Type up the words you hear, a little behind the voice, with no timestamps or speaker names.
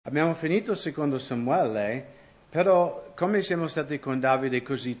Abbiamo finito secondo Samuele, però come siamo stati con Davide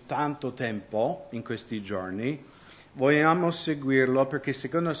così tanto tempo in questi giorni, vogliamo seguirlo perché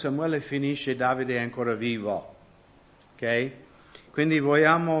secondo Samuele finisce Davide è ancora vivo, ok? Quindi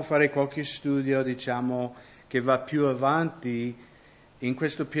vogliamo fare qualche studio, diciamo, che va più avanti in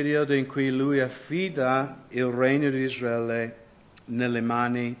questo periodo in cui lui affida il regno di Israele nelle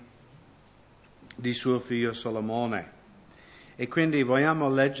mani di suo figlio Solomone. E quindi vogliamo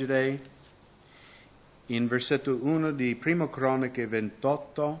leggere in versetto 1 di Primo Croniche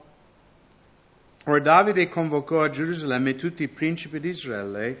 28. Ora Davide convocò a Gerusalemme tutti i principi di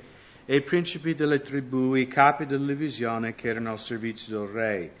Israele e i principi delle tribù, i capi della divisione che erano al servizio del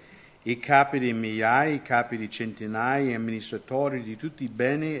re, i capi di migliaia, i capi di centinaia, gli amministratori di tutti i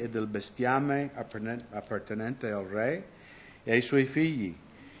beni e del bestiame appartenente al re e ai suoi figli,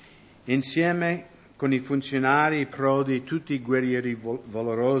 insieme con i funzionari, i prodi e tutti i guerrieri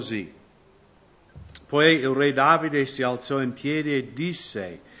valorosi. Poi il re Davide si alzò in piedi e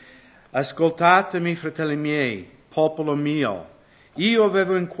disse: ascoltatemi, fratelli miei, popolo mio. Io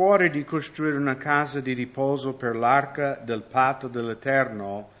avevo in cuore di costruire una casa di riposo per l'arca del patto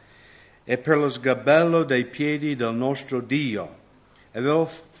dell'Eterno e per lo sgabello dei piedi del nostro Dio. Avevo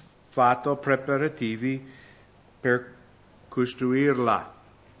fatto preparativi per costruirla.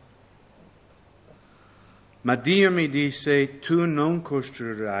 Ma Dio mi disse: tu non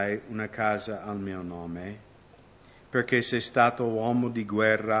costruirai una casa al mio nome, perché sei stato uomo di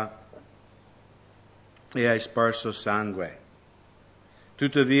guerra e hai sparso sangue.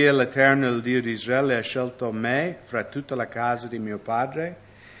 Tuttavia l'Eterno, il Dio di Israele, ha scelto me fra tutta la casa di mio padre,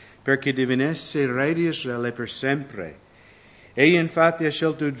 perché divenissi re di Israele per sempre. Egli infatti ha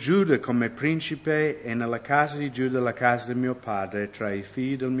scelto Giuda come principe, e nella casa di Giuda, la casa di mio padre, tra i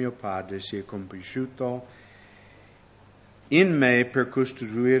figli del mio padre, si è compiaciuto in me per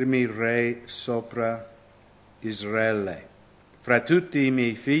costituirmi re sopra Israele. Fra tutti i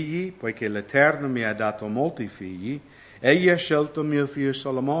miei figli, poiché l'Eterno mi ha dato molti figli, egli ha scelto mio figlio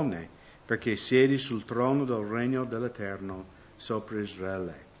Solomone, perché siedi sul trono del regno dell'Eterno sopra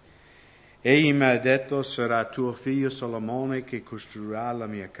Israele. Egli mi ha detto: sarà tuo figlio Solomone che costruirà la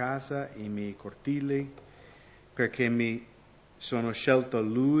mia casa, i miei cortili, perché mi sono scelto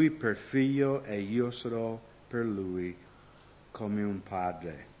lui per figlio e io sarò per lui come un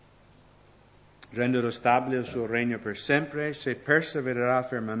padre. Renderò stabile il suo regno per sempre, se persevererà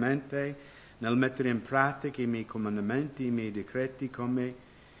fermamente nel mettere in pratica i miei comandamenti, i miei decreti come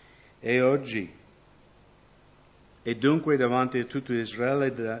è oggi. E dunque davanti a tutto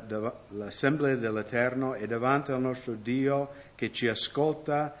Israele, l'assemblea dell'Eterno e davanti al nostro Dio che ci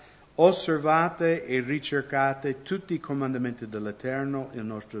ascolta, osservate e ricercate tutti i comandamenti dell'Eterno, il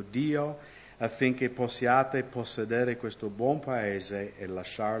nostro Dio, affinché possiate possedere questo buon paese e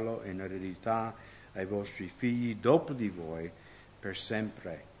lasciarlo in eredità ai vostri figli dopo di voi per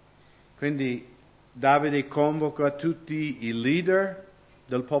sempre. Quindi Davide convoca tutti i leader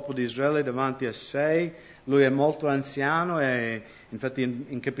del popolo di Israele davanti a sé. Lui è molto anziano e infatti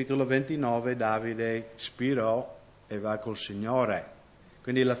in capitolo 29 Davide spirò e va col Signore.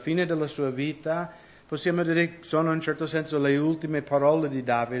 Quindi alla fine della sua vita possiamo dire sono in un certo senso le ultime parole di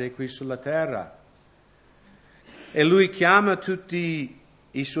Davide qui sulla terra. E lui chiama tutti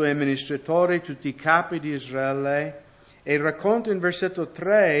i suoi amministratori, tutti i capi di Israele e racconta in versetto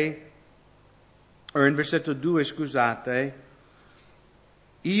 3, o in versetto 2, scusate,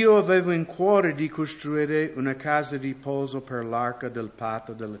 io avevo in cuore di costruire una casa di riposo per l'arca del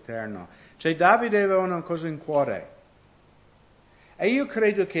patto dell'Eterno. Cioè Davide aveva una cosa in cuore. E io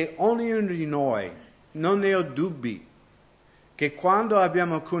credo che ognuno di noi, non ne ho dubbi, che quando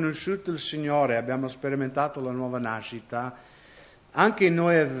abbiamo conosciuto il Signore, abbiamo sperimentato la nuova nascita, anche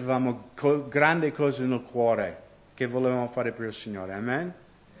noi avevamo grandi cose nel cuore che volevamo fare per il Signore. Amen?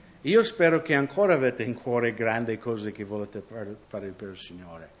 Io spero che ancora avete in cuore grandi cose che volete fare per il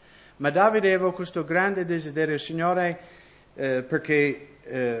Signore. Ma Davide aveva questo grande desiderio, Signore, perché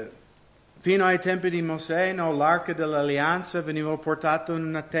fino ai tempi di Mosè, l'arca dell'alleanza veniva portata in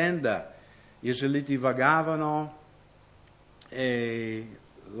una tenda. Gli israeliti vagavano e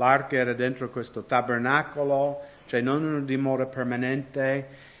l'arca era dentro questo tabernacolo, cioè non una dimora permanente.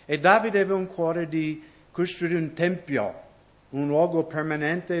 E Davide aveva un cuore di costruire un tempio, un luogo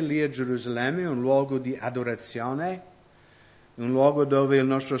permanente lì a Gerusalemme, un luogo di adorazione, un luogo dove il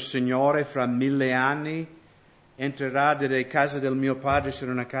nostro Signore fra 1000 anni entrerà, dire casa del mio padre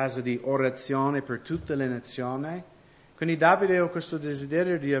sarà una casa di orazione per tutte le nazioni. Quindi Davide aveva questo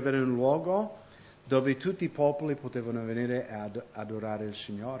desiderio di avere un luogo dove tutti i popoli potevano venire ad adorare il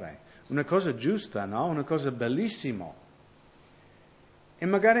Signore. Una cosa giusta, no? Una cosa bellissima. E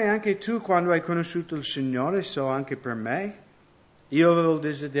magari anche tu, quando hai conosciuto il Signore, so anche per me, io avevo il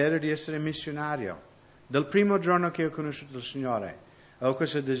desiderio di essere missionario. Dal primo giorno che ho conosciuto il Signore, ho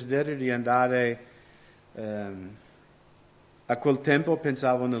questo desiderio di andare, a quel tempo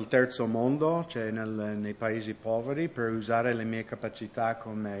pensavo nel terzo mondo, cioè nei paesi poveri, per usare le mie capacità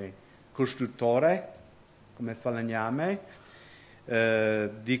come costruttore, come falegname,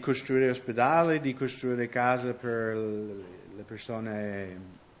 di costruire ospedali, di costruire case per le persone,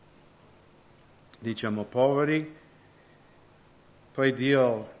 diciamo, poveri. Poi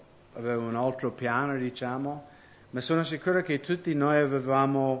Dio aveva un altro piano, diciamo, ma sono sicuro che tutti noi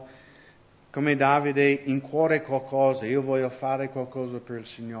avevamo, come Davide, in cuore qualcosa. Io voglio fare qualcosa per il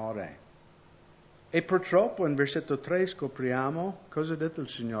Signore. E purtroppo in versetto 3 scopriamo cosa ha detto il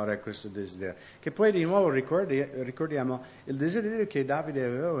Signore a questo desiderio. Che poi di nuovo ricordiamo, il desiderio che Davide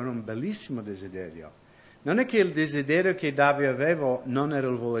aveva era un bellissimo desiderio. Non è che il desiderio che Davide aveva non era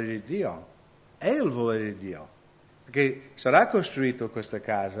il volere di Dio, è il volere di Dio. Perché sarà costruito questa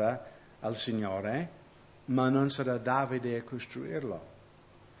casa al Signore, ma non sarà Davide a costruirlo.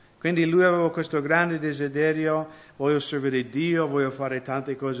 Quindi lui aveva questo grande desiderio, voglio servire Dio, voglio fare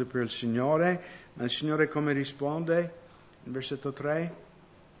tante cose per il Signore, ma il Signore come risponde? In versetto 3,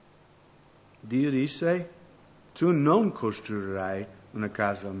 Dio disse, tu non costruirai una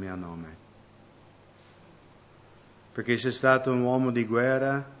casa al mio nome, perché sei stato un uomo di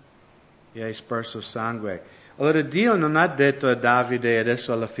guerra e hai sparso sangue. Allora Dio non ha detto a Davide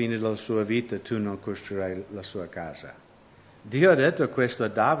adesso alla fine della sua vita tu non costruirai la sua casa. Dio ha detto questo a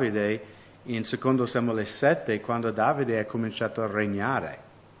Davide in 2 Samuele 7 quando Davide ha cominciato a regnare.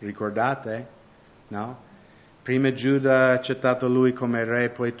 Ricordate? No? Prima Giuda ha accettato lui come re,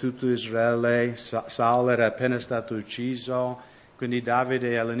 poi tutto Israele, Saul era appena stato ucciso, quindi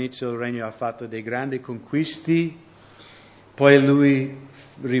Davide all'inizio del regno ha fatto dei grandi conquisti, poi lui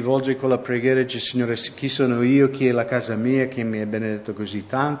rivolge quella preghiera e dice Signore chi sono io, chi è la casa mia, che mi ha benedetto così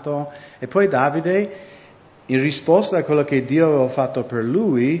tanto, e poi Davide in risposta a quello che Dio aveva fatto per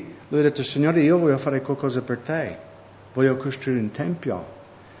lui ha detto Signore io voglio fare qualcosa per te, voglio costruire un tempio.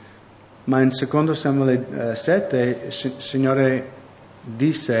 Ma in 2 Samuele 7 il Signore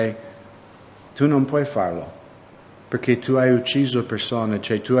disse tu non puoi farlo perché tu hai ucciso persone,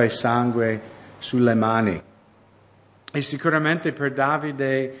 cioè tu hai sangue sulle mani. E sicuramente per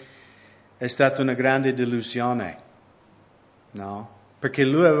Davide è stata una grande delusione, no? Perché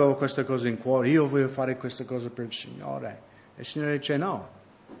lui aveva questa cosa in cuore, io voglio fare questa cosa per il Signore. E il Signore dice no,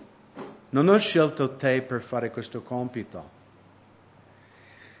 non ho scelto te per fare questo compito.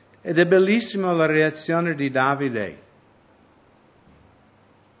 Ed è bellissima la reazione di Davide,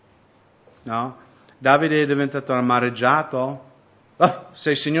 no? Davide è diventato amareggiato. Oh,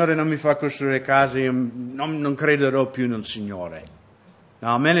 se il Signore non mi fa costruire case, io non crederò più nel Signore.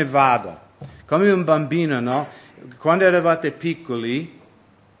 No, me ne vado. Come un bambino, no? Quando eravate piccoli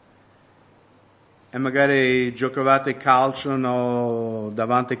e magari giocavate calcio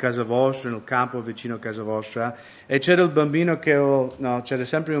davanti a casa vostra, nel campo vicino a casa vostra, e c'era il bambino c'era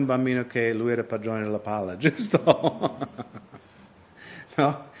sempre un bambino che lui era padrone della palla, giusto?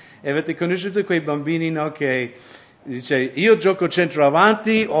 No? E avete conosciuto quei bambini, no, che dice io gioco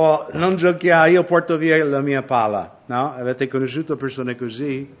centravanti o non giochiamo, io porto via la mia palla, no? Avete conosciuto persone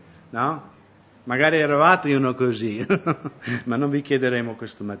così, no? Magari eravate uno così, ma non vi chiederemo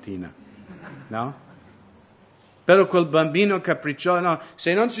questa mattina, no? Però quel bambino capriccioso, no?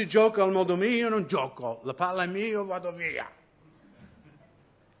 Se non si gioca al modo mio, io non gioco, la palla è mia, io vado via.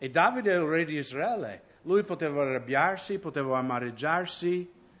 E Davide è il re di Israele, lui poteva arrabbiarsi, poteva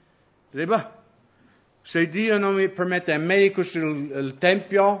amareggiarsi, dire, se Dio non mi permette a me di costruire il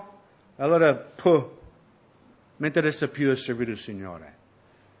Tempio, allora mi interessa più a servire il Signore.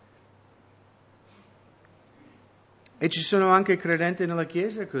 E ci sono anche credenti nella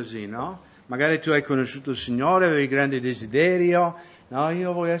Chiesa così, no? Magari tu hai conosciuto il Signore, avevi grande desiderio, no?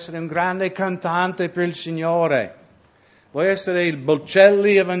 Io voglio essere un grande cantante per il Signore, voglio essere il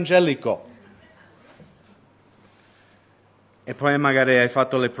Bocelli evangelico. E poi magari hai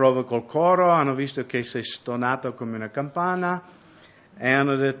fatto le prove col coro, hanno visto che sei stonato come una campana e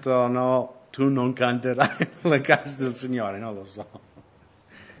hanno detto no, tu non canterai nella casa del Signore, non lo so.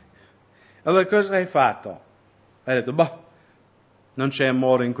 Allora cosa hai fatto? Hai detto, non c'è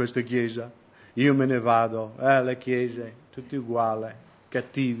amore in questa chiesa, io me ne vado, le chiese, tutti uguali,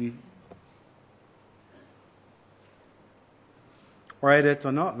 cattivi. O hai detto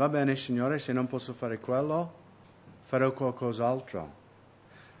no, va bene Signore, se non posso fare quello, farò qualcos'altro.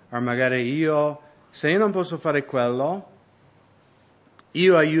 O magari se io non posso fare quello,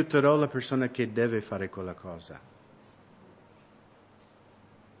 io aiuterò la persona che deve fare quella cosa.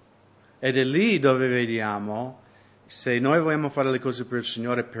 Ed è lì dove vediamo se noi vogliamo fare le cose per il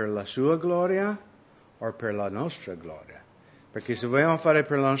Signore per la sua gloria o per la nostra gloria. Perché se vogliamo fare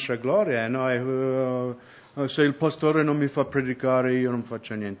per la nostra gloria, noi, se il pastore non mi fa predicare, io non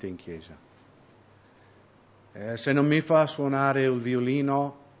faccio niente in chiesa. Se non mi fa suonare il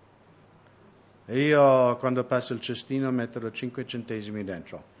violino, io quando passo il cestino metterò 5 centesimi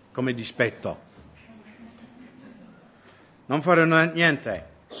dentro, come dispetto. Non farò niente.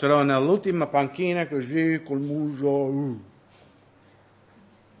 Sarò nell'ultima panchina così col muso.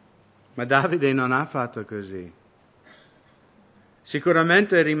 Ma Davide non ha fatto così.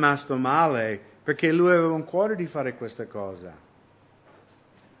 Sicuramente è rimasto male perché lui aveva un cuore di fare questa cosa.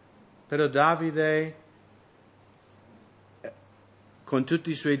 Però Davide, con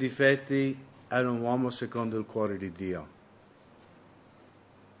tutti i suoi difetti, era un uomo secondo il cuore di Dio.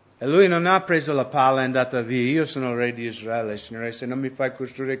 E lui non ha preso la palla e è andato via. Io sono il re di Israele, Signore, se non mi fai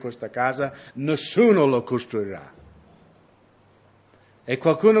costruire questa casa, nessuno lo costruirà. E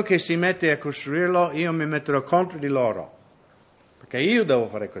qualcuno che si mette a costruirlo, io mi metterò contro di loro. Perché io devo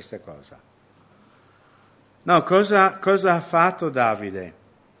fare questa cosa. No, cosa ha fatto Davide?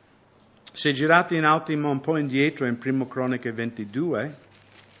 Se girate in attimo un po' indietro in Primo Croniche 22,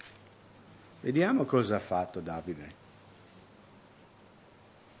 vediamo cosa ha fatto Davide.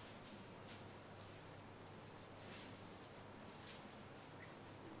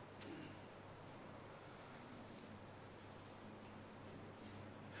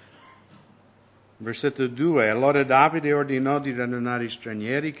 Versetto 2. Allora Davide ordinò di radunare i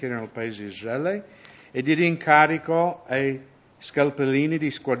stranieri che erano nel paese di Israele e di incarico ai scalpellini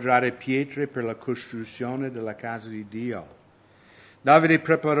di squadrare pietre per la costruzione della casa di Dio. Davide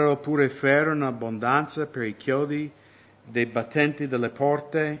preparò pure ferro in abbondanza per i chiodi dei battenti delle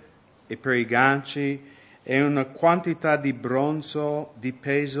porte e per i ganci e una quantità di bronzo di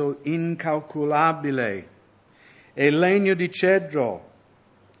peso incalcolabile e legno di cedro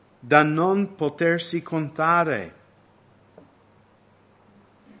da non potersi contare,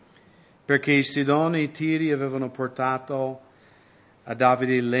 perché i Sidoni e i Tiri avevano portato a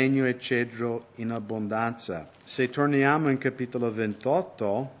Davide legno e cedro in abbondanza. Se torniamo in capitolo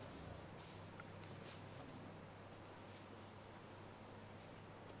 28,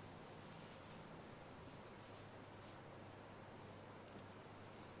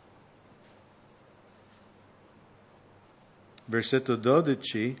 versetto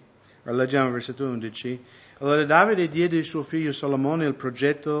 12, leggiamo il versetto 11. Allora Davide diede a suo figlio Salomone il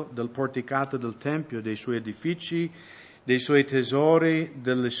progetto del porticato del Tempio, dei suoi edifici, dei suoi tesori,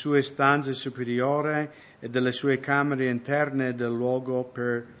 delle sue stanze superiori e delle sue camere interne e del luogo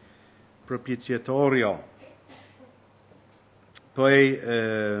per propiziatorio. Poi,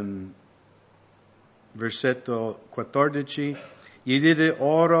 versetto 14, gli diede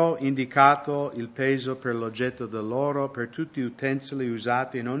oro indicato il peso per l'oggetto dell'oro, per tutti gli utensili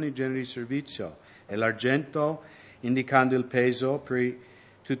usati in ogni genere di servizio, e l'argento indicando il peso per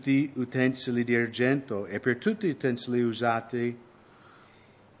tutti gli utensili di argento e per tutti gli utensili usati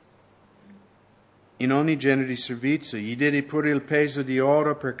in ogni genere di servizio. Gli diede pure il peso di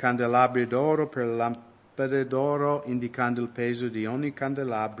oro per candelabri d'oro, per lampade d'oro, indicando il peso di ogni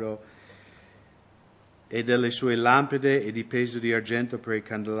candelabro e delle sue lampade e di peso di argento per i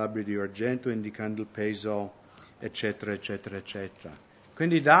candelabri di argento, indicando il peso, eccetera, eccetera, eccetera.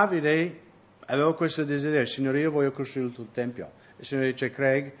 Quindi Davide aveva questo desiderio: Signore, io voglio costruire il tuo Tempio. Il Signore dice: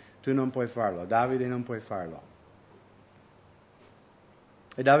 Craig, tu non puoi farlo, Davide non puoi farlo.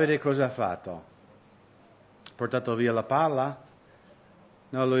 E Davide cosa ha fatto? Ha portato via la palla?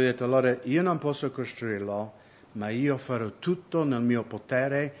 No, lui ha detto: allora io non posso costruirlo, ma io farò tutto nel mio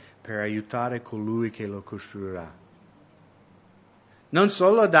potere per aiutare colui che lo costruirà. Non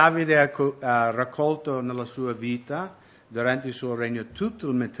solo Davide ha raccolto nella sua vita, durante il suo regno, tutto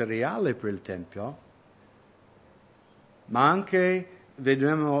il materiale per il Tempio, ma anche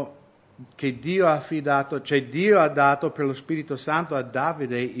vediamo che Dio ha affidato, cioè Dio ha dato per lo Spirito Santo a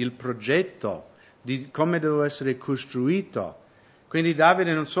Davide il progetto di come deve essere costruito. Quindi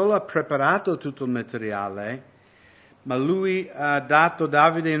Davide non solo ha preparato tutto il materiale, ma lui ha dato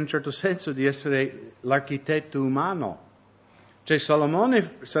Davide in un certo senso di essere l'architetto umano. Cioè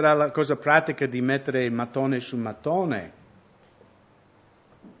Salomone sarà la cosa pratica di mettere mattone su mattone.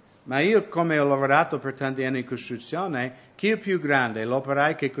 Ma io, come ho lavorato per tanti anni in costruzione, chi è più grande?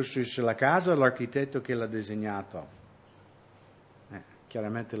 L'operaio che costruisce la casa o l'architetto che l'ha disegnato?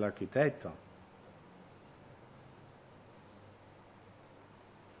 Chiaramente l'architetto.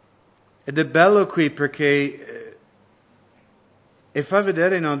 Ed è bello qui perché e fa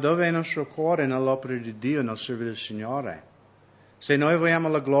vedere dove è il nostro cuore nell'opera di Dio, nel servire il Signore. Se noi vogliamo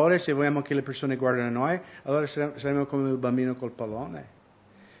la gloria, se vogliamo che le persone guardino noi, allora saremo come il bambino col pallone.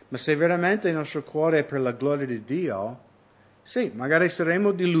 Ma se veramente il nostro cuore è per la gloria di Dio, sì, magari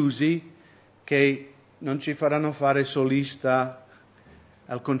saremo delusi che non ci faranno fare solista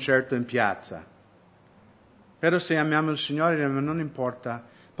al concerto in piazza. Però se amiamo il Signore non importa.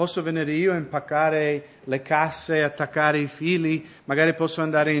 Posso venire io a impaccare le casse, attaccare i fili, magari posso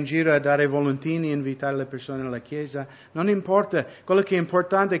andare in giro a dare volantini, invitare le persone alla chiesa. Non importa. Quello che è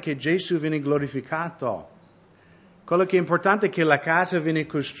importante è che Gesù viene glorificato. Quello che è importante è che la casa viene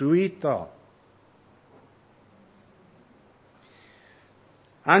costruita.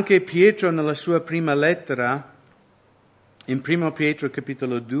 Anche Pietro nella sua prima lettera, in 1 Pietro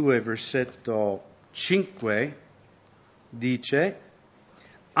capitolo 2, versetto 5, dice: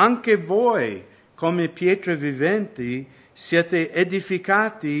 anche voi, come pietre viventi, siete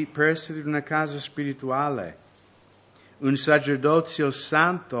edificati per essere una casa spirituale, un sacerdozio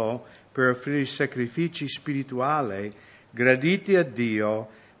santo per offrire sacrifici spirituali graditi a Dio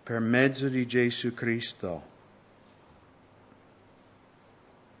per mezzo di Gesù Cristo.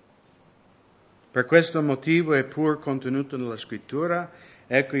 Per questo motivo è pur contenuto nella Scrittura: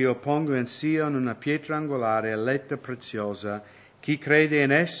 ecco, io pongo in Sion una pietra angolare eletta preziosa. Chi crede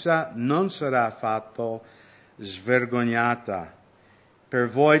in essa non sarà affatto svergognata. Per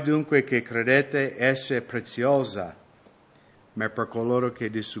voi dunque che credete, essa è preziosa, ma per coloro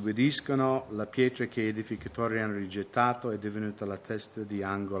che disubbidiscono, la pietra che gli edificatori hanno rigettato è divenuta la testa di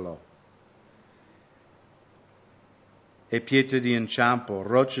angolo. E pietre di inciampo,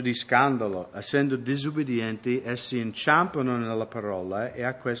 rocce di scandalo. Essendo disubbidienti, essi inciampano nella parola e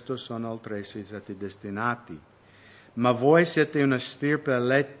a questo sono altresì stati destinati. Ma voi siete una stirpe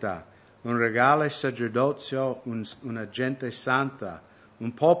eletta, un regale sacerdozio, una gente santa,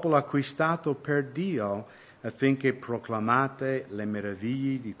 un popolo acquistato per Dio, affinché proclamate le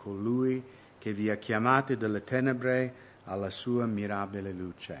meraviglie di colui che vi ha chiamati dalle tenebre alla sua mirabile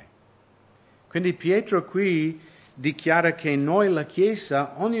luce. Quindi Pietro qui dichiara che noi, la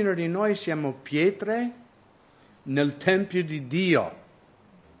Chiesa, ognuno di noi siamo pietre nel Tempio di Dio.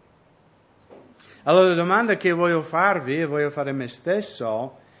 Allora la domanda che voglio farvi, e voglio fare me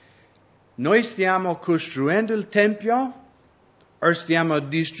stesso: noi stiamo costruendo il Tempio o stiamo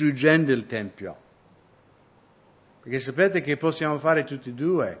distruggendo il Tempio? Perché sapete che possiamo fare tutti e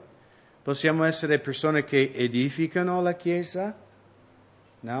due. Possiamo essere persone che edificano la Chiesa,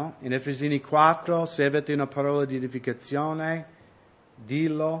 no? In Efesini 4, se avete una parola di edificazione,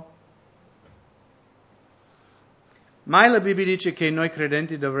 dillo. Mai la Bibbia dice che noi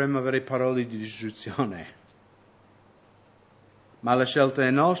credenti dovremmo avere parole di distruzione. Ma la scelta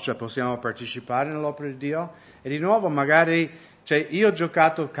è nostra, possiamo partecipare nell'opera di Dio. E di nuovo magari, io ho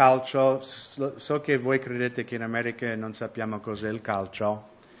giocato calcio, so che voi credete che in America non sappiamo cos'è il calcio.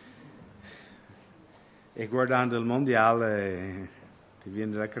 E guardando il mondiale ti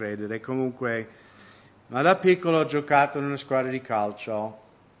viene da credere. Comunque, ma da piccolo ho giocato in una squadra di calcio.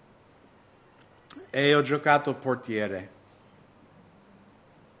 E ho giocato portiere.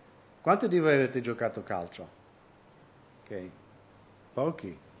 Quanti di voi avete giocato calcio? Ok,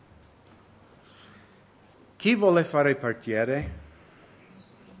 pochi. Chi vuole fare portiere?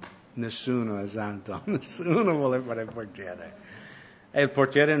 Nessuno, esatto. Nessuno vuole fare portiere. E il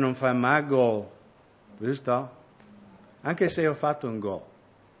portiere non fa mai gol, giusto? Anche se ho fatto un gol.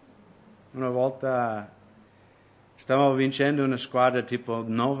 Una volta stavamo vincendo una squadra tipo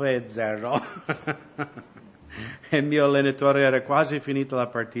 9-0 e il mio allenatore era quasi finita la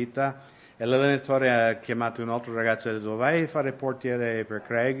partita e l'allenatore ha chiamato un altro ragazzo e ha detto: vai a fare portiere per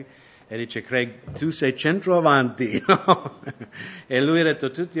Craig. E dice: Craig, tu sei centroavanti. E lui ha detto a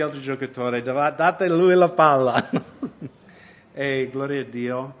tutti gli altri giocatori: date lui la palla. E gloria a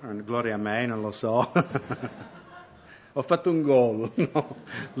Dio, gloria a me, non lo so. Ho fatto un gol, no?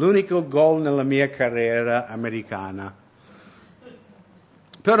 L'unico gol nella mia carriera americana.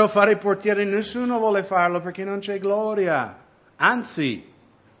 Però fare portiere nessuno vuole farlo perché non c'è gloria. Anzi,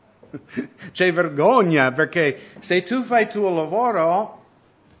 c'è vergogna, perché se tu fai il tuo lavoro,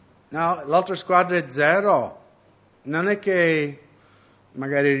 no, l'altra squadra è 0. Non è che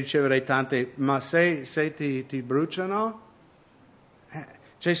magari riceverai tante, ma se ti bruciano,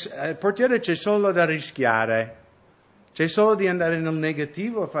 il portiere c'è solo da rischiare. C'è solo di andare nel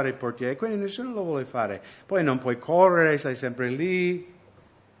negativo a fare il portiere, quindi nessuno lo vuole fare. Poi non puoi correre, stai sempre lì,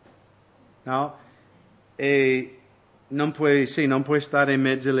 no? E non puoi stare in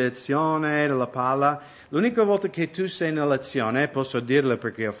mezzo all'azione della palla. L'unica volta che tu sei nell'azione, posso dirlo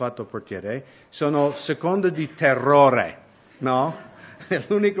perché ho fatto portiere, sono secondi di terrore, no? È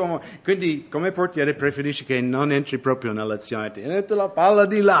l'unico quindi come portiere preferisci che non entri proprio nell'azione, ti metti la palla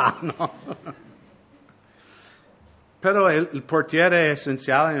di là, no? Però il portiere è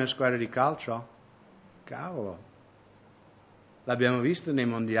essenziale in una squadra di calcio. Cavolo. L'abbiamo visto nei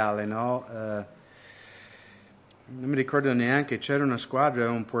mondiali, no? Non mi ricordo neanche, c'era una squadra,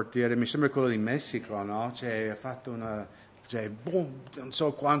 un portiere, mi sembra quello di Messico, no? Ha fatto boom, non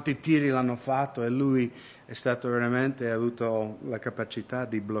so quanti tiri l'hanno fatto e lui è stato veramente, ha avuto la capacità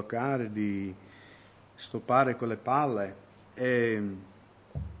di bloccare, di stoppare quelle palle. Il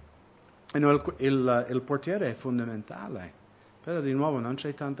portiere è fondamentale, però di nuovo non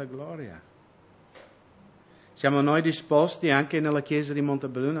c'è tanta gloria. Siamo noi disposti anche nella chiesa di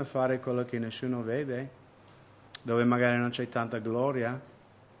Montebelluna a fare quello che nessuno vede, dove magari non c'è tanta gloria?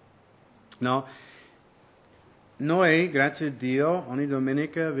 No? Noi, grazie a Dio, ogni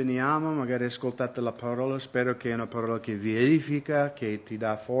domenica veniamo, magari ascoltate la parola, spero che è una parola che vi edifica, che ti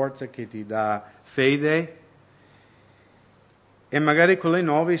dà forza, che ti dà fede. E magari quelle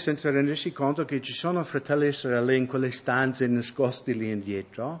nuove, senza rendersi conto che ci sono fratelli e sorelle in quelle stanze nascosti lì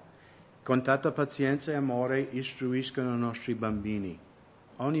indietro, con tanta pazienza e amore istruiscono i nostri bambini.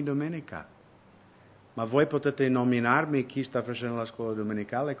 Ogni domenica. Ma voi potete nominarmi chi sta facendo la scuola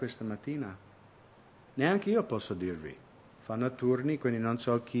domenicale questa mattina? Neanche io posso dirvi. Fanno turni, quindi non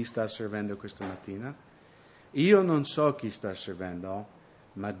so chi sta servendo questa mattina. Io non so chi sta servendo,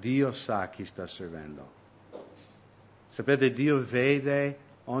 ma Dio sa chi sta servendo. Sapete, Dio vede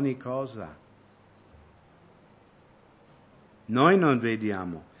ogni cosa. Noi non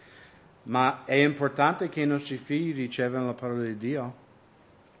vediamo, ma è importante che i nostri figli ricevano la parola di Dio.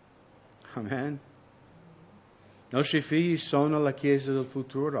 Amen. I nostri figli sono la Chiesa del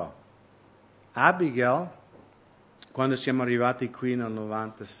futuro. Abigail, quando siamo arrivati qui nel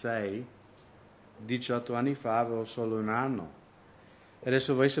 96, 18 anni fa, avevo solo un anno.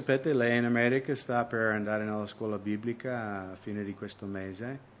 Adesso voi sapete, lei in America sta per andare nella scuola biblica a fine di questo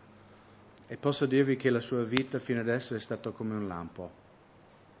mese e posso dirvi che la sua vita fino adesso è stata come un lampo,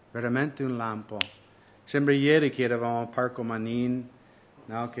 veramente un lampo. Sembra ieri che eravamo al Parco Manin,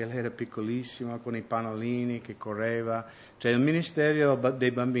 no? Che lei era piccolissima con i pannolini che correva. Cioè il ministero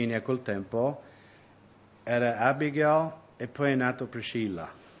dei bambini a quel tempo era Abigail e poi è nato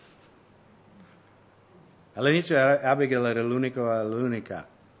Priscilla. All'inizio Abigail era l'unica,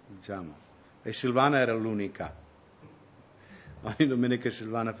 diciamo, e Silvana era l'unica. Ogni domenica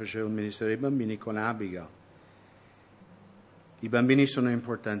Silvana faceva il ministero dei bambini con Abigail. I bambini sono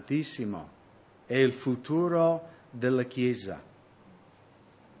importantissimi, è il futuro della Chiesa.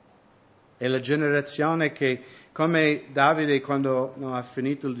 È la generazione che, come Davide quando ha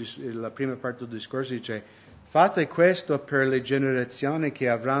finito la prima parte del discorso, dice: fate questo per le generazioni che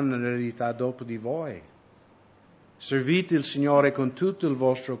avranno l'eredità dopo di voi. Servite il Signore con tutto il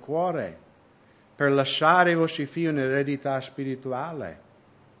vostro cuore per lasciare ai vostri figli un'eredità spirituale.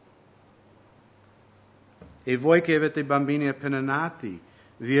 E voi che avete bambini appena nati,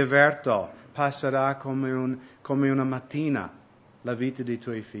 vi avverto, passerà come una mattina la vita dei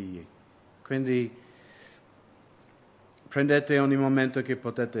tuoi figli. Quindi prendete ogni momento che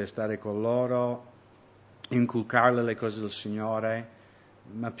potete stare con loro, inculcarle le cose del Signore,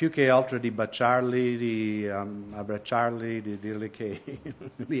 ma più che altro di baciarli, di abbracciarli, di dirgli che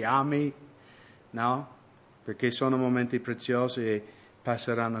li ami, no? Perché sono momenti preziosi e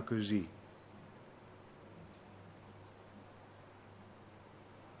passeranno così.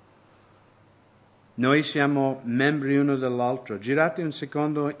 Noi siamo membri uno dell'altro. Girate un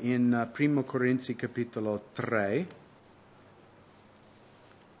secondo in 1 Corinzi capitolo 3.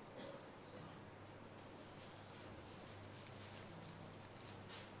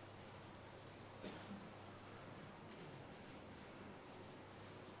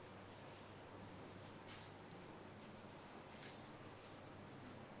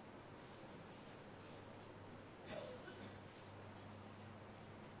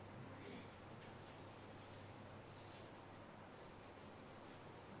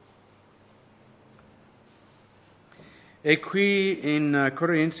 E qui in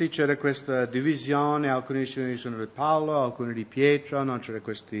Corinzi c'era questa divisione, alcuni sono di Paolo, alcuni di Pietro, no? C'era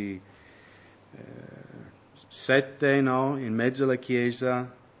questi 7, no? In mezzo alla Chiesa.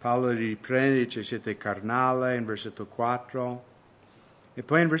 Paolo riprende, dice: siete carnali, in versetto 4. E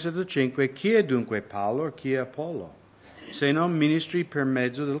poi in versetto 5, chi è dunque Paolo, chi è Apollo? Se non ministri per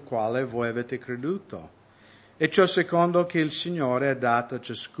mezzo del quale voi avete creduto. E ciò secondo che il Signore ha dato a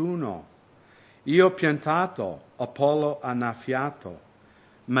ciascuno. Io ho piantato, Apollo ha annaffiato,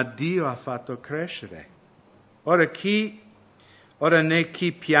 ma Dio ha fatto crescere. Ora né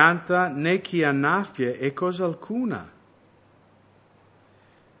chi pianta né chi annaffia è cosa alcuna,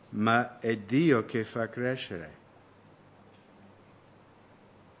 ma è Dio che fa crescere.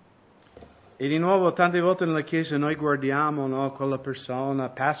 E di nuovo, tante volte nella Chiesa noi guardiamo, no, quella persona,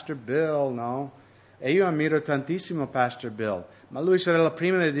 Pastor Bill, no? E io ammiro tantissimo Pastor Bill, ma lui sarà il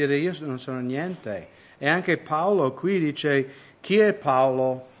primo a dire io non sono niente. E anche Paolo qui dice, chi è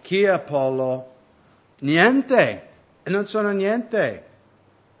Paolo? Chi è Apollo? Niente, e non sono niente.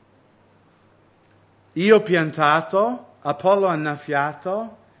 Io ho piantato, Apollo ha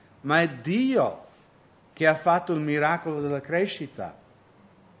annaffiato, ma è Dio che ha fatto il miracolo della crescita.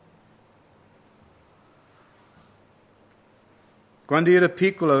 Quando io ero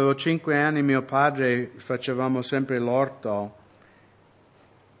piccolo, avevo 5 anni, mio padre facevamo sempre l'orto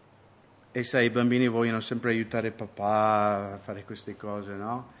e sai, i bambini vogliono sempre aiutare papà a fare queste cose,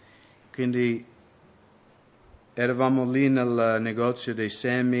 no? Quindi eravamo lì nel negozio dei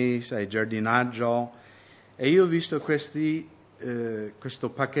semi, sai, giardinaggio, e io ho visto questo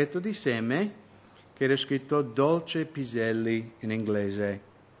pacchetto di seme che era scritto Dolce Piselli in inglese,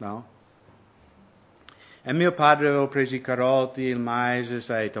 no? E mio padre aveva preso i carotti, il mais,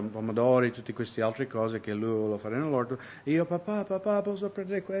 sai, i pomodori, tutte queste altre cose che lui voleva fare nell'orto. E io, papà, posso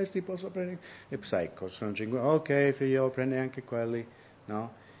prendere questi, posso prendere... E sai, costano 50, ok, figlio, prendi anche quelli,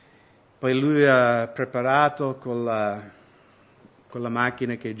 no? Poi lui ha preparato con la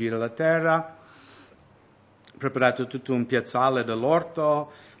macchina che gira la terra, preparato tutto un piazzale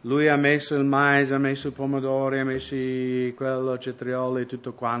dell'orto, lui ha messo il mais, ha messo i pomodori, ha messo quello, cetrioli e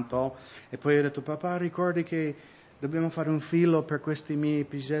tutto quanto, e poi ha detto, papà, ricordi che dobbiamo fare un filo per questi miei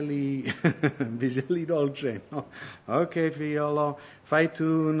piselli dolci, no? Ok, figliolo, fai tu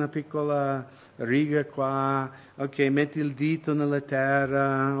una piccola riga qua, ok, metti il dito nella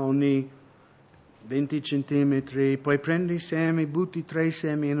terra ogni 20 centimetri, poi prendi i semi, butti 3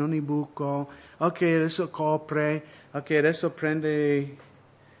 semi in ogni buco, ok, adesso copre, ok, adesso prendi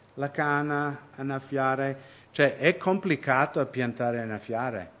la canna, annaffiare, cioè è complicato a piantare e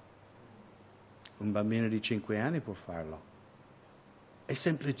annaffiare. Un bambino di 5 anni può farlo. È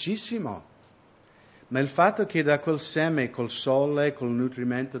semplicissimo. Ma il fatto che da quel seme, col sole, col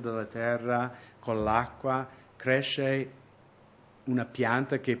nutrimento della terra, con l'acqua, cresce una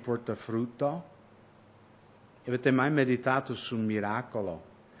pianta che porta frutto? Avete mai meditato sul miracolo?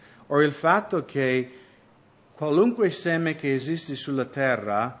 O il fatto che qualunque seme che esiste sulla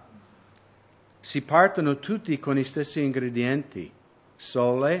terra si partono tutti con gli stessi ingredienti,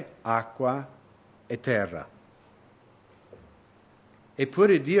 sole, acqua e terra.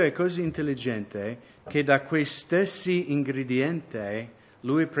 Eppure Dio è così intelligente che da quei stessi ingredienti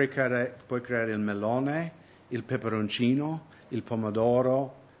Lui può creare il melone, il peperoncino, il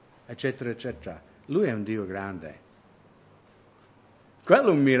pomodoro, eccetera, eccetera. Lui è un Dio grande. Quello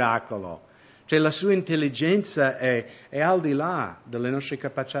è un miracolo. Cioè la sua intelligenza è al di là delle nostre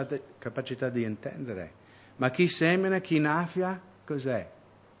capacità di intendere. Ma chi semina, chi innaffia, cos'è?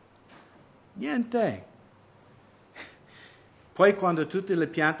 Niente. Poi quando tutte le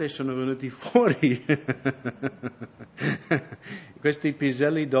piante sono venute fuori, questi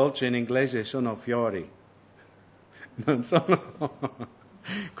piselli dolci in inglese sono fiori, non sono...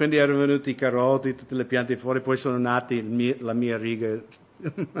 Quindi erano venuti i carotti, tutte le piante fuori, poi sono nati la mia riga,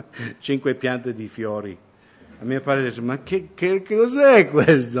 5 piante di fiori. A mio padre dice, ma che cos'è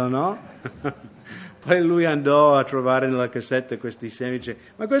questo, no? Poi lui andò a trovare nella cassetta questi semi e dice,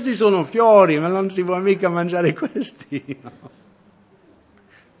 ma questi sono fiori, ma non si può mica mangiare questi, no?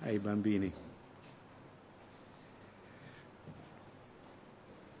 Ai bambini.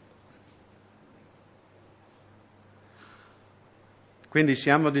 Quindi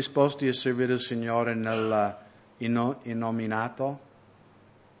siamo disposti a servire il Signore nel innominato?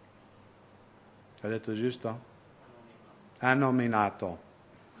 Ho detto giusto? Annominato.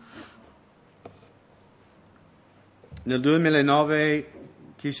 Nel 2009,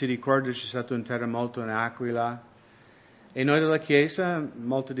 chi si ricorda, c'è stato un terremoto in Aquila e noi della Chiesa,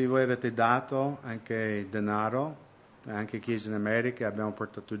 molti di voi avete dato anche denaro, anche Chiesa in America, abbiamo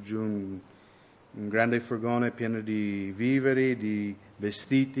portato giù un grande furgone pieno di viveri, di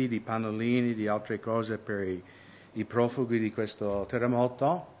vestiti, di pannolini, di altre cose per i profughi di questo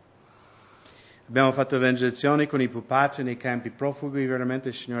terremoto. Abbiamo fatto evangelizzazioni con i pupazzi nei campi profughi, veramente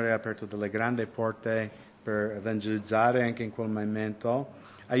il Signore ha aperto delle grandi porte per evangelizzare anche in quel momento,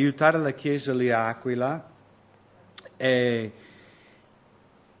 aiutare la Chiesa lì a Aquila e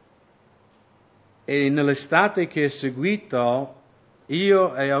nell'estate che è seguito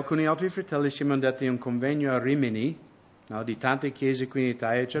io e alcuni altri fratelli siamo andati a un convegno a Rimini, no, di tante chiese qui in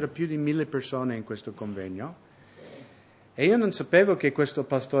Italia, c'era più di 1000 persone in questo convegno E io non sapevo che questo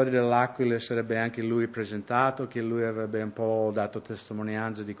pastore dell'Aquila sarebbe anche lui presentato, che lui avrebbe un po' dato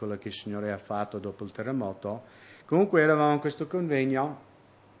testimonianza di quello che il Signore ha fatto dopo il terremoto. Comunque eravamo in questo convegno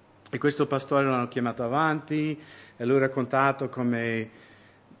e questo pastore l'hanno chiamato avanti e lui ha raccontato come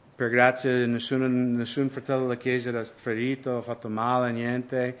per grazia nessun fratello della Chiesa era ferito, ha fatto male,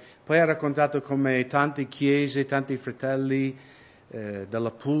 niente. Poi ha raccontato come tante chiese, tanti fratelli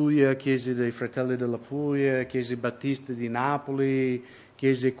della Puglia, chiese dei fratelli della Puglia, chiese battiste di Napoli,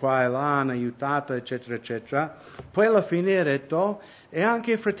 chiese qua e là hanno aiutato, eccetera, eccetera. Poi alla fine ha detto, e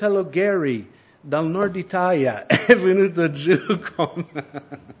anche il fratello Gary dal nord Italia è venuto giù con...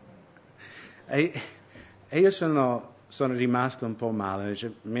 e io sono rimasto un po' male,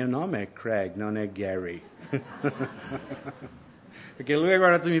 dice, mio nome è Craig, non è Gary. Perché lui ha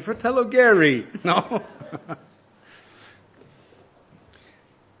guardato mio fratello Gary, no?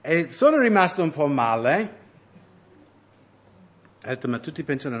 E sono rimasto un po' male. Ho detto, ma tutti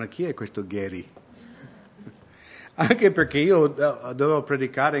pensano, chi è questo Gary? Anche perché io dovevo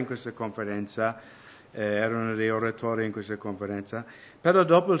predicare in questa conferenza, ero uno dei oratori in questa conferenza, però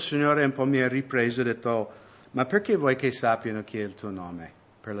dopo il Signore un po' mi ha ripreso e ha detto, ma perché vuoi che sappiano chi è il tuo nome?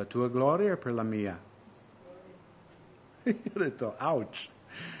 Per la tua gloria o per la mia? Io ho detto, ouch.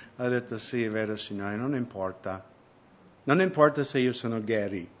 Ho detto, sì, è vero, Signore, non importa. Non importa se io sono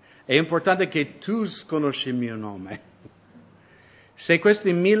Gary. È importante che tu conosci il mio nome. Se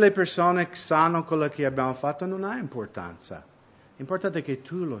queste 1000 persone sanno quello che abbiamo fatto, non ha importanza. È importante che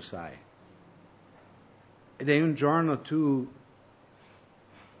tu lo sai. Ed è un giorno tu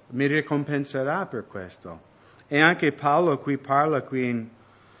mi ricompenserà per questo. E anche Paolo qui parla qui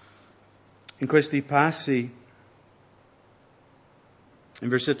in questi passi. In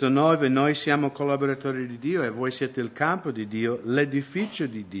versetto 9, noi siamo collaboratori di Dio e voi siete il campo di Dio, l'edificio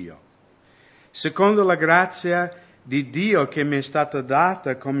di Dio. Secondo la grazia di Dio che mi è stata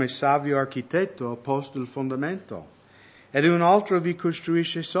data come savio architetto, ho posto il fondamento ed un altro vi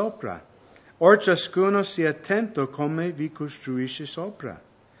costruisce sopra. Or ciascuno sia attento come vi costruisce sopra,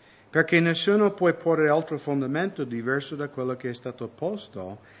 perché nessuno può porre altro fondamento diverso da quello che è stato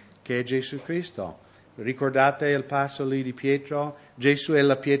posto, che è Gesù Cristo. Ricordate il passo lì di Pietro? Gesù è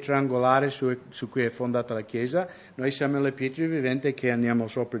la pietra angolare su cui è fondata la Chiesa. Noi siamo le pietre viventi che andiamo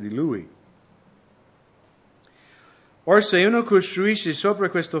sopra di Lui. Or se uno costruisce sopra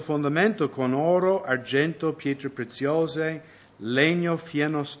questo fondamento con oro, argento, pietre preziose, legno,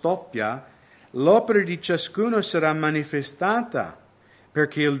 fieno, stoppia, l'opera di ciascuno sarà manifestata,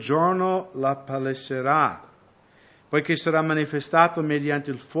 perché il giorno la paleserà, poiché sarà manifestato mediante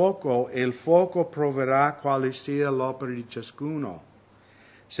il fuoco e il fuoco proverà quale sia l'opera di ciascuno.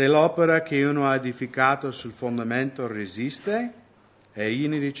 Se l'opera che uno ha edificato sul fondamento resiste, egli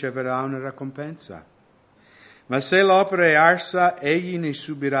ne riceverà una ricompensa. Ma se l'opera è arsa, egli ne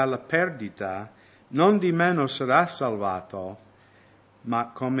subirà la perdita, non di meno sarà salvato, ma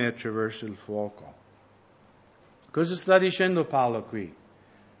come attraverso il fuoco. Cosa sta dicendo Paolo qui?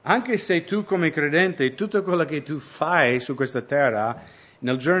 Anche se tu come credente, tutto quello che tu fai su questa terra,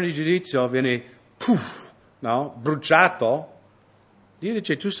 nel giorno di giudizio viene bruciato, Dio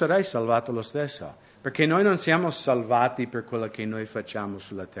dice tu sarai salvato lo stesso, perché noi non siamo salvati per quello che noi facciamo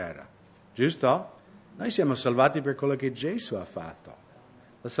sulla terra, giusto? Noi siamo salvati per quello che Gesù ha fatto.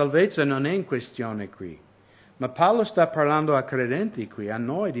 La salvezza non è in questione qui, ma Paolo sta parlando a credenti qui, a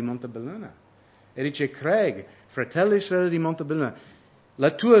noi di Montebelluna, e dice Craig, fratelli e sorelle di Montebelluna,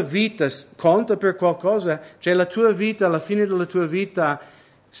 la tua vita conta per qualcosa? Cioè la tua vita, alla fine della tua vita,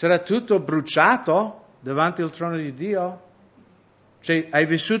 sarà tutto bruciato davanti al trono di Dio? Cioè hai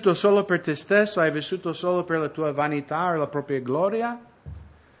vissuto solo per te stesso? Hai vissuto solo per la tua vanità o la propria gloria?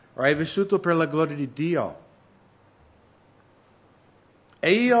 O hai vissuto per la gloria di Dio?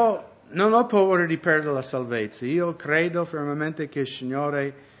 E io non ho paura di perdere la salvezza. Io credo fermamente che il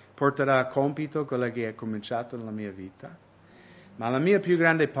Signore porterà a compito quello che è cominciato nella mia vita. Ma la mia più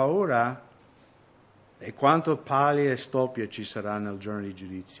grande paura è quanto paglia e stoppia ci sarà nel giorno di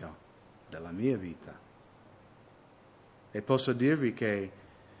giudizio della mia vita. E posso dirvi che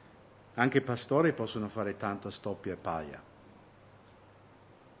anche i pastori possono fare tanta stoppia e paglia.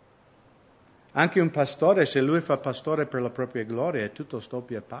 Anche un pastore, se lui fa pastore per la propria gloria, è tutto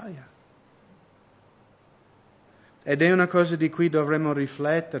stoppia e paglia. Ed è una cosa di cui dovremmo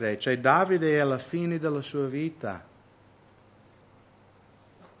riflettere. Cioè Davide è alla fine della sua vita.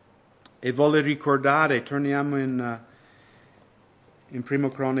 E vuole ricordare, torniamo in Primo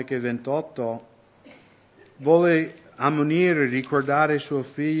Croniche 28, vuole ammonire, ricordare suo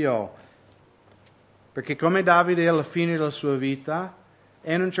figlio, perché come Davide è alla fine della sua vita,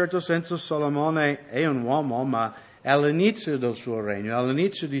 e in un certo senso Solomone è un uomo, ma è all'inizio del suo regno, è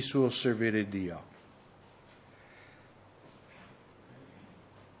all'inizio di suo servire Dio.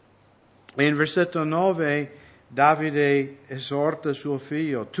 E in versetto 9 Davide esorta suo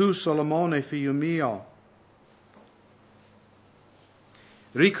figlio: tu Solomone, figlio mio,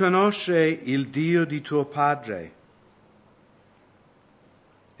 riconosce il Dio di tuo padre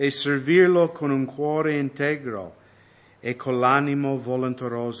e servirlo con un cuore integro e con l'animo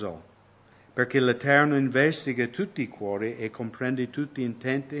volenteroso, perché l'Eterno investiga tutti i cuori e comprende tutti gli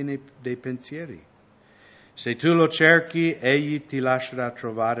intenti dei pensieri. Se tu lo cerchi, egli ti lascerà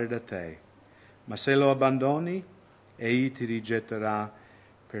trovare da te, ma se lo abbandoni, egli ti rigetterà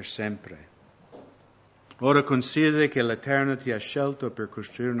per sempre. Ora considera che l'Eterno ti ha scelto per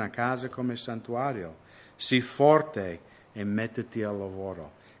costruire una casa come santuario. Sii forte e mettiti al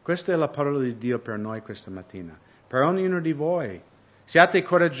lavoro. Questa è la parola di Dio per noi questa mattina, per ognuno di voi. Siate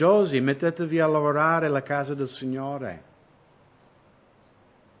coraggiosi, mettetevi a lavorare alla casa del Signore.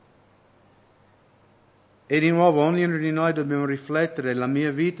 E di nuovo, ognuno di noi dobbiamo riflettere: la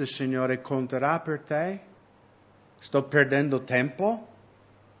mia vita, Signore, conterà per te? Sto perdendo tempo?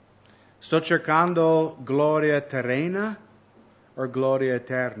 Sto cercando gloria terrena o gloria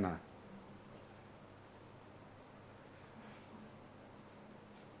eterna?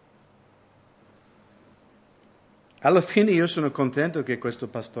 Alla fine io sono contento che questo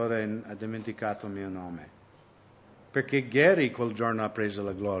pastore ha dimenticato il mio nome, perché Gary quel giorno ha preso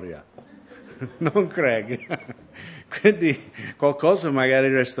la gloria, non Craig. Quindi qualcosa magari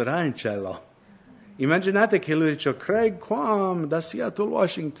resterà in cielo. Immaginate che lui dice: Craig Quam da Seattle,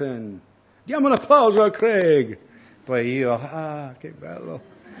 Washington, diamo un applauso a Craig. Poi io, che bello.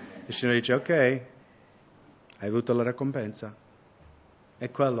 Il Signore dice: ok, hai avuto la ricompensa. È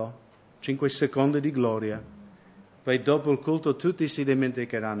quello, 5 secondi di gloria. Poi dopo il culto tutti si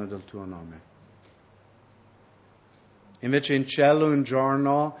dimenticheranno del tuo nome. Invece in cielo un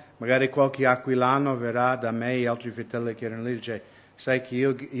giorno, magari qualche aquilano verrà da me e altri fratelli che erano lì e dice: sai che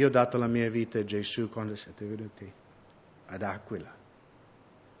io ho dato la mia vita a Gesù quando siete venuti ad Aquila.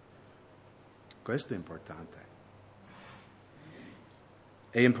 Questo è importante.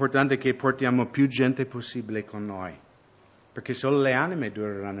 È importante che portiamo più gente possibile con noi, perché solo le anime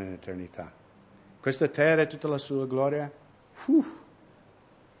dureranno in eternità. Questa terra e tutta la sua gloria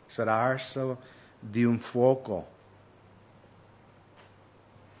sarà arso di un fuoco.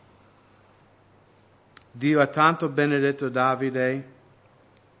 Dio ha tanto benedetto Davide,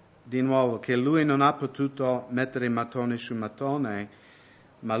 di nuovo, che lui non ha potuto mettere mattone su mattone,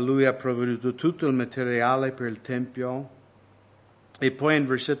 ma lui ha provveduto tutto il materiale per il Tempio. E poi in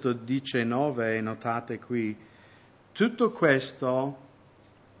versetto 19, notate qui, tutto questo,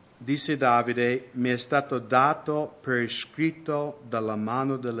 disse Davide, mi è stato dato per iscritto dalla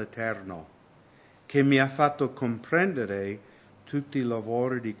mano dell'Eterno, che mi ha fatto comprendere tutti i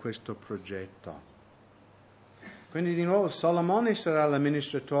lavori di questo progetto. Quindi di nuovo Solomone sarà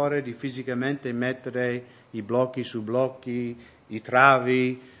l'amministratore di fisicamente mettere i blocchi su blocchi, i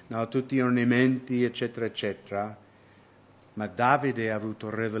travi, tutti gli ornamenti, eccetera, eccetera. Ma Davide ha avuto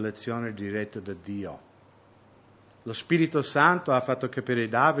rivelazione diretta da Dio. Lo Spirito Santo ha fatto capire a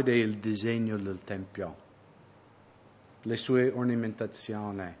Davide il disegno del Tempio, le sue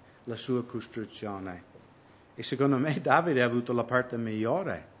ornamentazioni, la sua costruzione. E secondo me Davide ha avuto la parte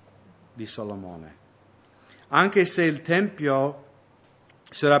migliore di Solomone. Anche se il Tempio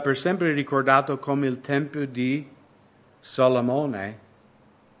sarà per sempre ricordato come il Tempio di Solomone,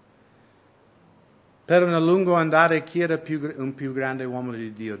 per un lungo andare chi era un più grande uomo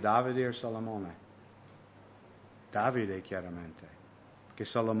di Dio, Davide o Solomone? Davide, chiaramente. Che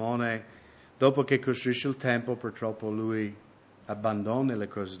Solomone, dopo che costruisce il Tempio, purtroppo lui abbandona le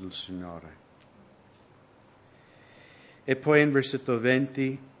cose del Signore. E poi in versetto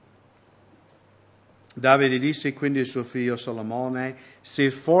 20, Davide disse quindi a suo figlio Solomone: sii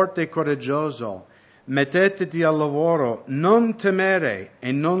forte e coraggioso, mettetiti al lavoro, non temere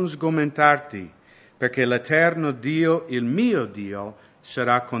e non sgomentarti, perché l'Eterno Dio, il mio Dio,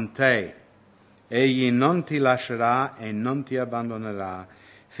 sarà con te. Egli non ti lascerà e non ti abbandonerà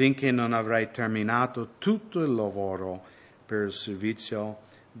finché non avrai terminato tutto il lavoro per il servizio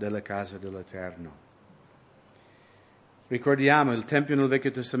della casa dell'Eterno. Ricordiamo, il Tempio nel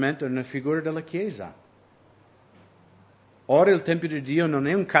Vecchio Testamento è una figura della Chiesa. Ora il Tempio di Dio non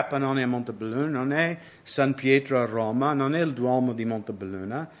è un capannone a Montebelluna, non è San Pietro a Roma, non è il Duomo di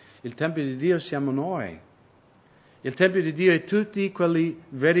Montebelluna. Il Tempio di Dio siamo noi. Il Tempio di Dio è tutti quelli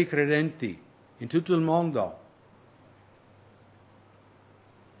veri credenti in tutto il mondo.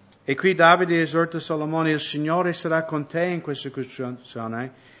 E qui Davide esorta Solomone: il Signore sarà con te in questa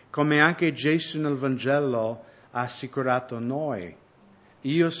costruzione, come anche Gesù nel Vangelo ha assicurato noi.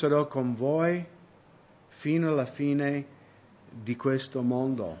 Io sarò con voi fino alla fine di questo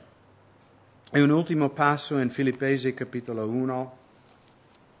mondo. E un ultimo passo in Filippesi capitolo 1,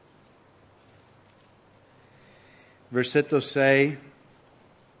 versetto 6.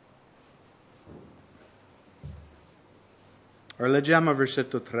 Ora leggiamo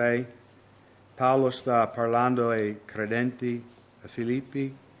versetto 3. Paolo sta parlando ai credenti a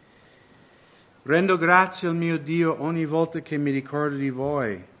Filippi. Rendo grazie al mio Dio ogni volta che mi ricordo di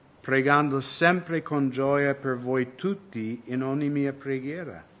voi, pregando sempre con gioia per voi tutti in ogni mia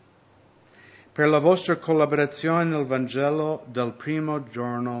preghiera, per la vostra collaborazione nel Vangelo dal primo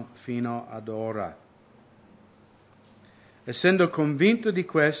giorno fino ad ora. Essendo convinto di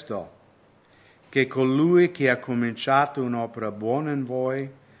questo, che colui che ha cominciato un'opera buona in voi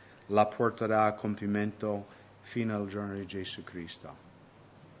la porterà a compimento fino al giorno di Gesù Cristo.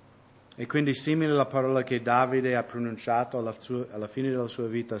 E quindi simile alla parola che Davide ha pronunciato alla fine della sua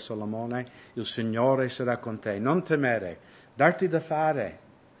vita a Solomone, il Signore sarà con te. Non temere, darti da fare.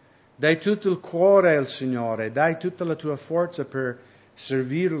 Dai tutto il cuore al Signore, dai tutta la tua forza per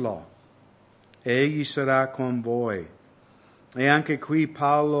servirlo e Egli sarà con voi. E anche qui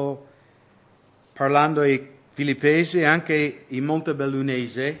Paolo, parlando ai Filippesi e anche in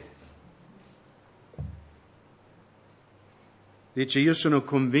Montebellunese, dice, io sono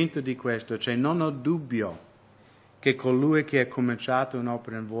convinto di questo, cioè non ho dubbio che colui che ha cominciato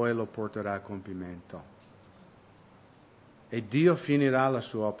un'opera in voi lo porterà a compimento. E Dio finirà la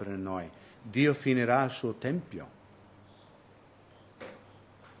sua opera in noi. Dio finirà il suo tempio.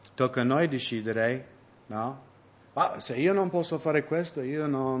 Tocca a noi decidere, no? Ma se io non posso fare questo, io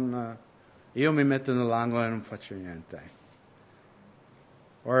mi metto nell'angolo e non faccio niente.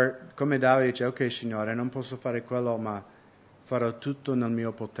 O come Davide dice, ok Signore, non posso fare quello, ma farò tutto nel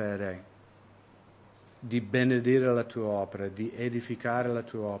mio potere di benedire la tua opera, di edificare la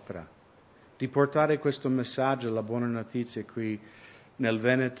tua opera, di portare questo messaggio, la buona notizia qui nel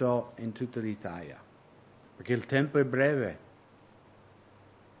Veneto e in tutta l'Italia. Perché il tempo è breve.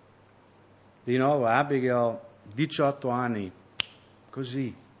 Di nuovo, Abigail, 18 anni,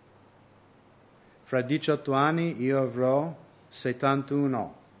 così. Fra 18 anni io avrò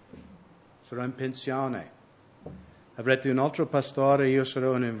 71, sarò in pensione. Avrete un altro pastore, io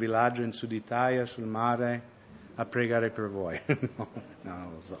sarò in un villaggio in Sud Italia, sul mare, a pregare per voi. No,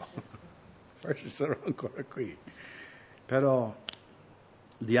 non lo so. Forse sarò ancora qui. Però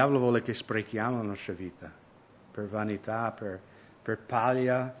il diavolo vuole che sprechiamo la nostra vita per vanità, per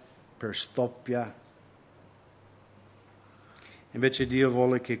paglia, per stoppia. Invece Dio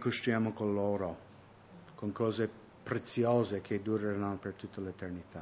vuole che costruiamo con loro, con cose preziose che dureranno per tutta l'eternità.